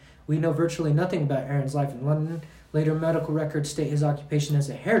 1881. We know virtually nothing about Aaron's life in London. Later medical records state his occupation as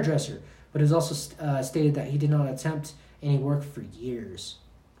a hairdresser, but it is also stated that he did not attempt any work for years.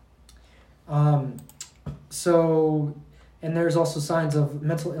 And there's also signs of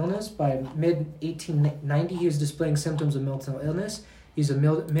mental illness. By mid-1890, he was displaying symptoms of mental illness. He's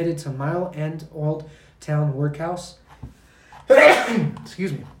admitted to Mile End Old Town Workhouse.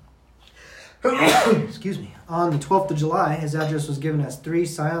 Excuse me. Excuse me. On the 12th of July, his address was given as 3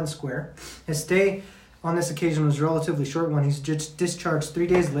 Sion Square. His stay on this occasion was a relatively short one. He's just discharged 3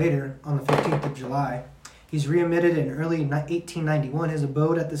 days later, on the 15th of July. He's readmitted in early 1891. His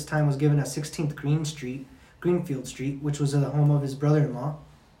abode at this time was given as 16th Greenfield Street, which was the home of his brother-in-law,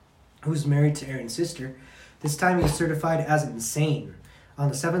 who was married to Aaron's sister. This time he was certified as insane. On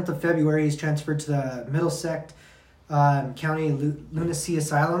the 7th of February, he's transferred to the Middlesex County Lunacy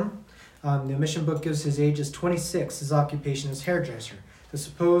Asylum. The admission book gives his age as 26. His occupation is hairdresser. The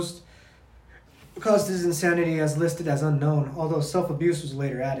supposed cause of his insanity is listed as unknown, although self-abuse was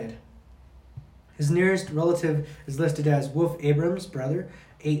later added. His nearest relative is listed as Wolf Abrams, brother,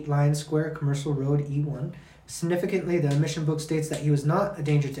 8 Lion Square, Commercial Road, E1. Significantly, the mission book states that he was not a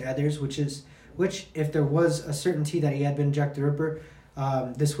danger to others, which, if there was a certainty that he had been Jack the Ripper,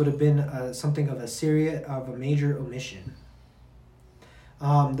 this would have been something of a major omission.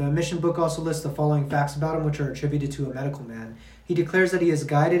 The mission book also lists the following facts about him, which are attributed to a medical man. He declares that he is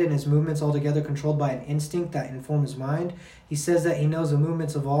guided and his movements altogether controlled by an instinct that informs his mind. He says that he knows the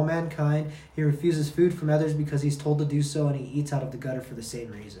movements of all mankind. He refuses food from others because he's told to do so, and he eats out of the gutter for the same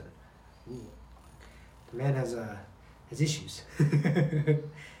reason. Ooh. The man has issues.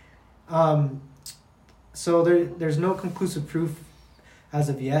 So there's no conclusive proof as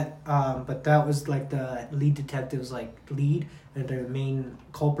of yet, but that was like the lead detective's lead and their main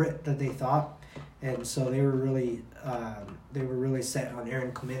culprit that they thought, and so they were really set on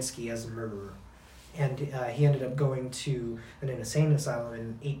Aaron Kaminsky as a murderer, and he ended up going to an insane asylum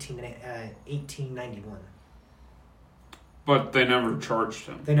in 1891. But they never charged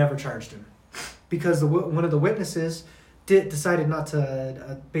him. They never charged him because one of the witnesses decided not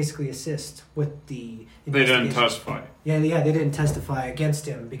to basically assist with the investigation. They didn't testify. Yeah, they didn't testify against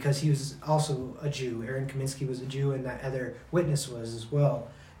him because he was also a Jew. Aaron Kaminsky was a Jew, and that other witness was as well.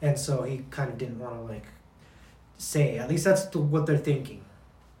 And so he kind of didn't want to say. At least that's what they're thinking,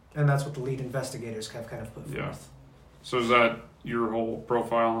 and that's what the lead investigators have kind of put forth. Yeah. So is that your whole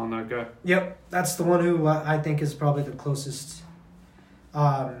profile on that guy? Yep, that's the one who I think is probably the closest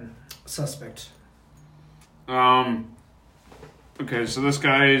suspect. Okay, so this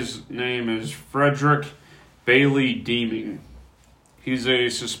guy's name is Frederick Bailey Deeming. He's a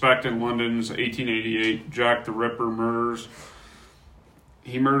suspect in London's 1888 Jack the Ripper murders.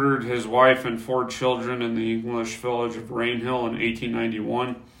 He murdered his wife and 4 children in the English village of Rainhill in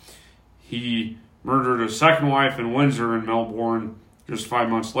 1891. He murdered a second wife in Windsor in Melbourne just 5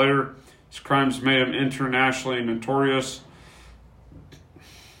 months later. His crimes made him internationally notorious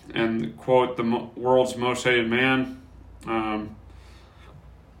and, quote, the world's most hated man.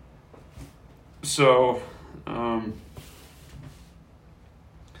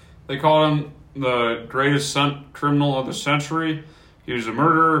 They called him the greatest criminal of the century. He was a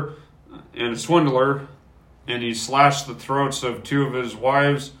murderer and a swindler, and he slashed the throats of 2 of his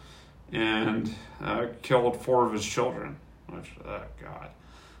wives and killed 4 of his children.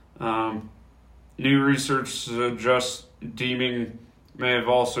 God. New research suggests Deeming may have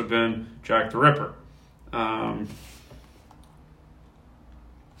also been Jack the Ripper.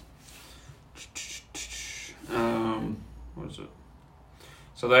 What is it?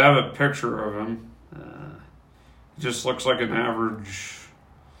 So they have a picture of him. He just looks like an average.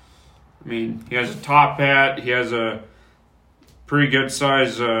 I mean, he has a top hat. He has a pretty good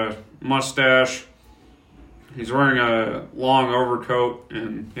size mustache. He's wearing a long overcoat,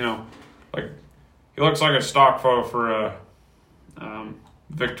 and he looks like a stock photo for a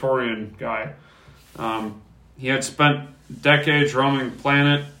Victorian guy. He had spent decades roaming the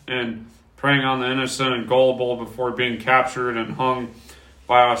planet and preying on the innocent and gullible before being captured and hung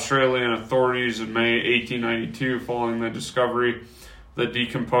by Australian authorities in May 1892 following the discovery of the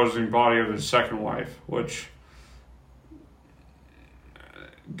decomposing body of his second wife, which,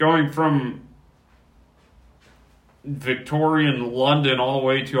 going from Victorian London all the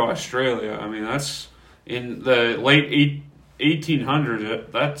way to Australia, I mean, that's in the late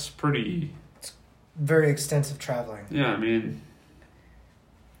 1800s, that's pretty... It's very extensive traveling. Yeah, I mean...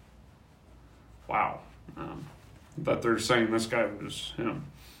 Wow. That they're saying this guy was him.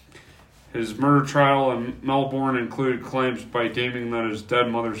 His murder trial in Melbourne included claims by Deeming that his dead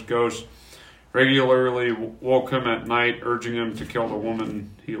mother's ghost regularly woke him at night, urging him to kill the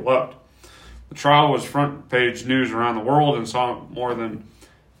woman he loved. The trial was front-page news around the world and saw more than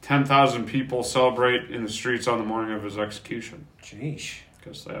 10,000 people celebrate in the streets on the morning of his execution. Jeez.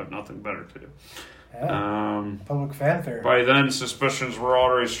 Because they have nothing better to do. Yeah. Public fanfare. By then, suspicions were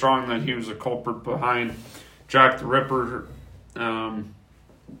already strong that he was a culprit behind Jack the Ripper.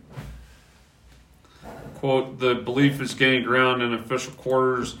 Quote, the belief is gaining ground in official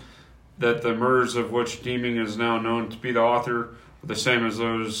quarters that the murders of which Deeming is now known to be the author are the same as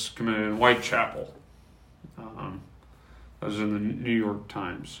those committed in Whitechapel. That was in the New York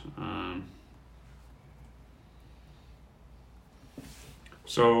Times.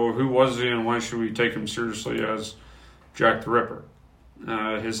 So who was he and why should we take him seriously as Jack the Ripper?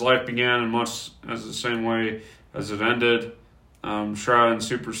 His life began in much as the same way as it ended, shrouded in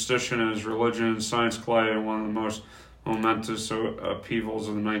superstition, and his religion and science collided in one of the most momentous upheavals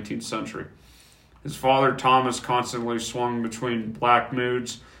of the 19th century. His father, Thomas, constantly swung between black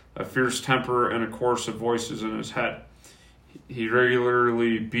moods, a fierce temper, and a chorus of voices in his head. He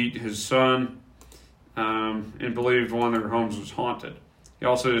regularly beat his son and believed one of their homes was haunted. He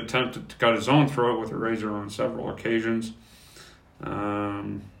also attempted to cut his own throat with a razor on several occasions.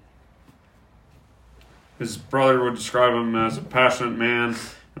 His brother would describe him as a passionate man,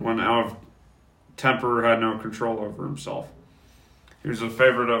 and when out of temper, had no control over himself. He was a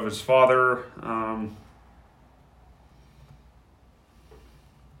favorite of his father.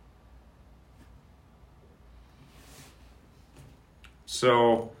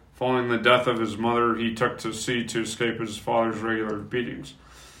 So, following the death of his mother, he took to sea to escape his father's regular beatings.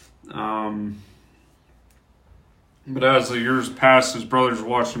 But as the years passed, his brothers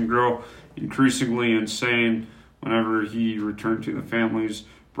watched him grow increasingly insane whenever he returned to the family's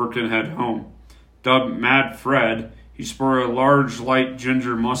Birkenhead home. Dubbed Mad Fred, he sported a large, light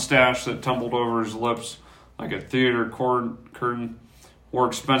ginger mustache that tumbled over his lips like a theater curtain, wore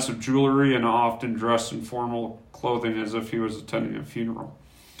expensive jewelry, and often dressed in formal clothing as if he was attending a funeral.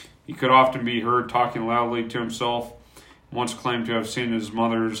 He could often be heard talking loudly to himself, and once claimed to have seen his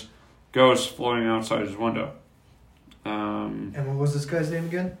mother's ghost floating outside his window. And what was this guy's name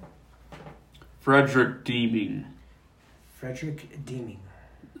again? Frederick Deeming. Frederick Deeming.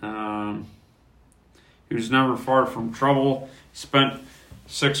 He was never far from trouble. He spent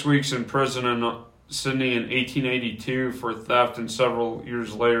 6 weeks in prison in Sydney in 1882 for theft, and several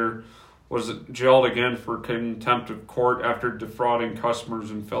years later was jailed again for contempt of court after defrauding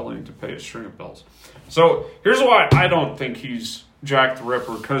customers and failing to pay a string of bills. So here's why I don't think he's Jack the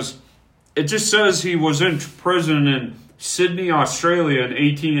Ripper, because it just says he was in prison in Sydney, Australia in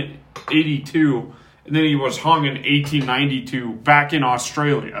 1882, and then he was hung in 1892 back in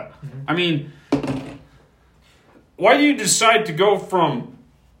Australia. Mm-hmm. I mean, why do you decide to go from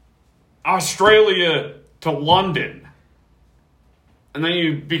Australia to London, and then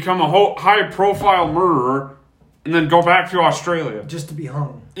you become a high-profile murderer, and then go back to Australia? Just to be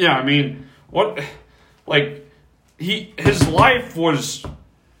hung. Yeah, I mean, what? Like, his life was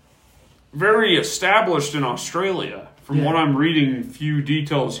very established in Australia, from what I'm reading. Few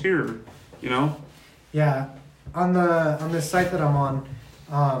details here, you know. Yeah, on this site that I'm on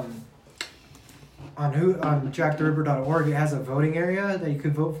JackTheRipper.org, it has a voting area that you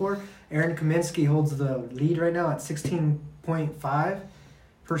could vote for. Aaron Kaminsky holds the lead right now at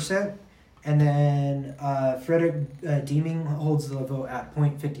 16.5%, and then Frederick Deeming holds the vote at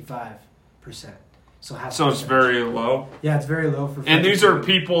 0.55%. So it's very low. Yeah, it's very low for. And these are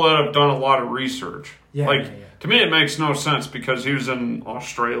people that have done a lot of research. Yeah, To me, it makes no sense because he was in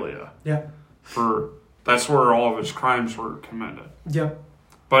Australia. Yeah. That's where all of his crimes were committed. Yep.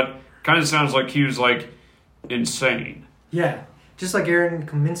 But kind of sounds like he was insane. Yeah, just like Aaron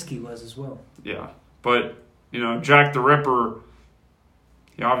Kaminsky was as well. Yeah, but Jack the Ripper,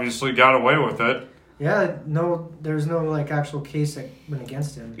 he obviously got away with it. Yeah, there's no actual case that went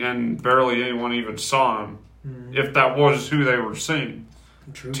against him, and barely anyone even saw him, if that was who they were seeing.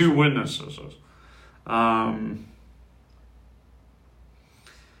 True. Two witnesses.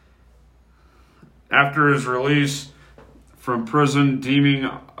 After his release from prison, Deeming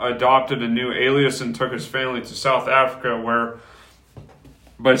adopted a new alias and took his family to South Africa, where,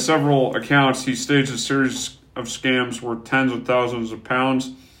 by several accounts, he staged a series of scams worth tens of thousands of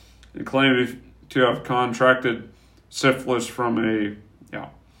pounds and claimed to have contracted syphilis from a.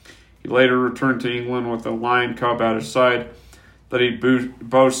 He later returned to England with a lion cub at his side that he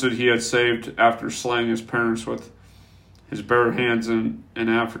boasted he had saved after slaying his parents with his bare hands in an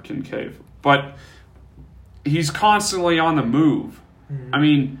African cave. But he's constantly on the move. Mm-hmm. I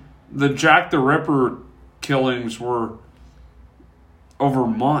mean, the Jack the Ripper killings were over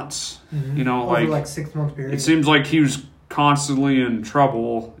months. Mm-hmm. Over 6 month period. It seems like he was constantly in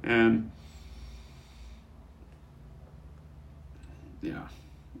trouble, and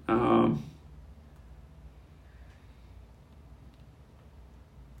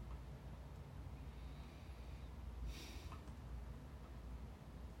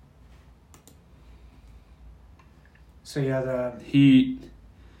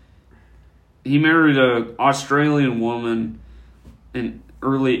he married an Australian woman in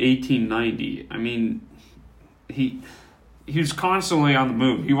early 1890. I mean, he was constantly on the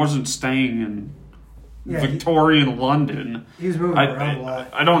move. He wasn't staying in Victorian London. He was moving around a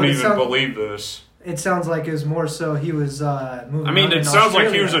lot. I don't even believe this. It sounds like it was more so he was moving. I mean, it sounds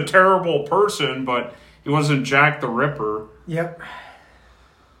like he was a terrible person, but he wasn't Jack the Ripper. Yep.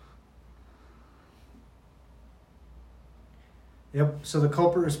 Yep. So the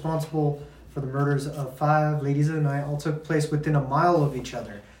culprit responsible for the murders of 5 ladies of the night all took place within a mile of each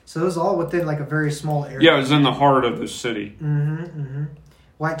other. So it was all within a very small area. Yeah, it was in the heart of the city.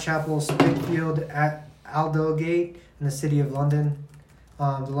 Whitechapel, Springfield, at Aldgate in the city of London.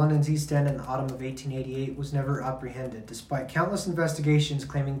 The London's East End in the autumn of 1888 was never apprehended. Despite countless investigations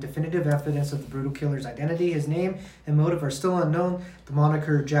claiming definitive evidence of the brutal killer's identity, his name and motive are still unknown. The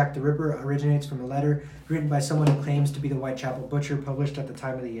moniker Jack the Ripper originates from a letter written by someone who claims to be the Whitechapel Butcher, published at the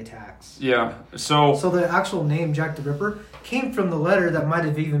time of the attacks. Yeah, so the actual name Jack the Ripper came from the letter that might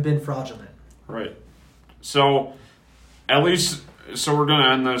have even been fraudulent. Right. So, at least, so we're going to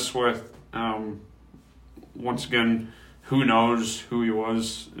end this with, once again, who knows who he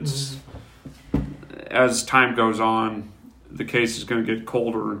was. It's, as time goes on, the case is going to get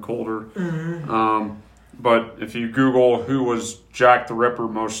colder and colder. But if you Google who was Jack the Ripper,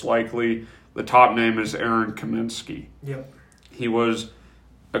 most likely, the top name is Aaron Kaminsky. Yep. He was,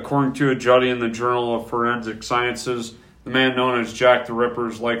 according to a study in the Journal of Forensic Sciences, the man known as Jack the Ripper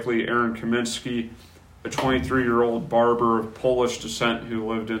is likely Aaron Kaminsky, a 23-year-old barber of Polish descent who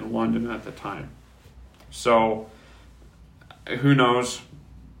lived in London at the time. So, who knows?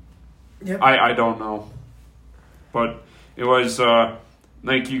 Yep. I don't know. But it was,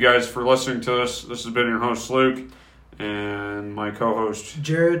 thank you guys for listening to this. This has been your host, Luke, and my co-host,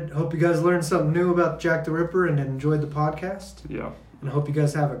 Jared. Hope you guys learned something new about Jack the Ripper and enjoyed the podcast. Yeah. And I hope you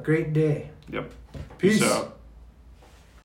guys have a great day. Yep. Peace Peace out.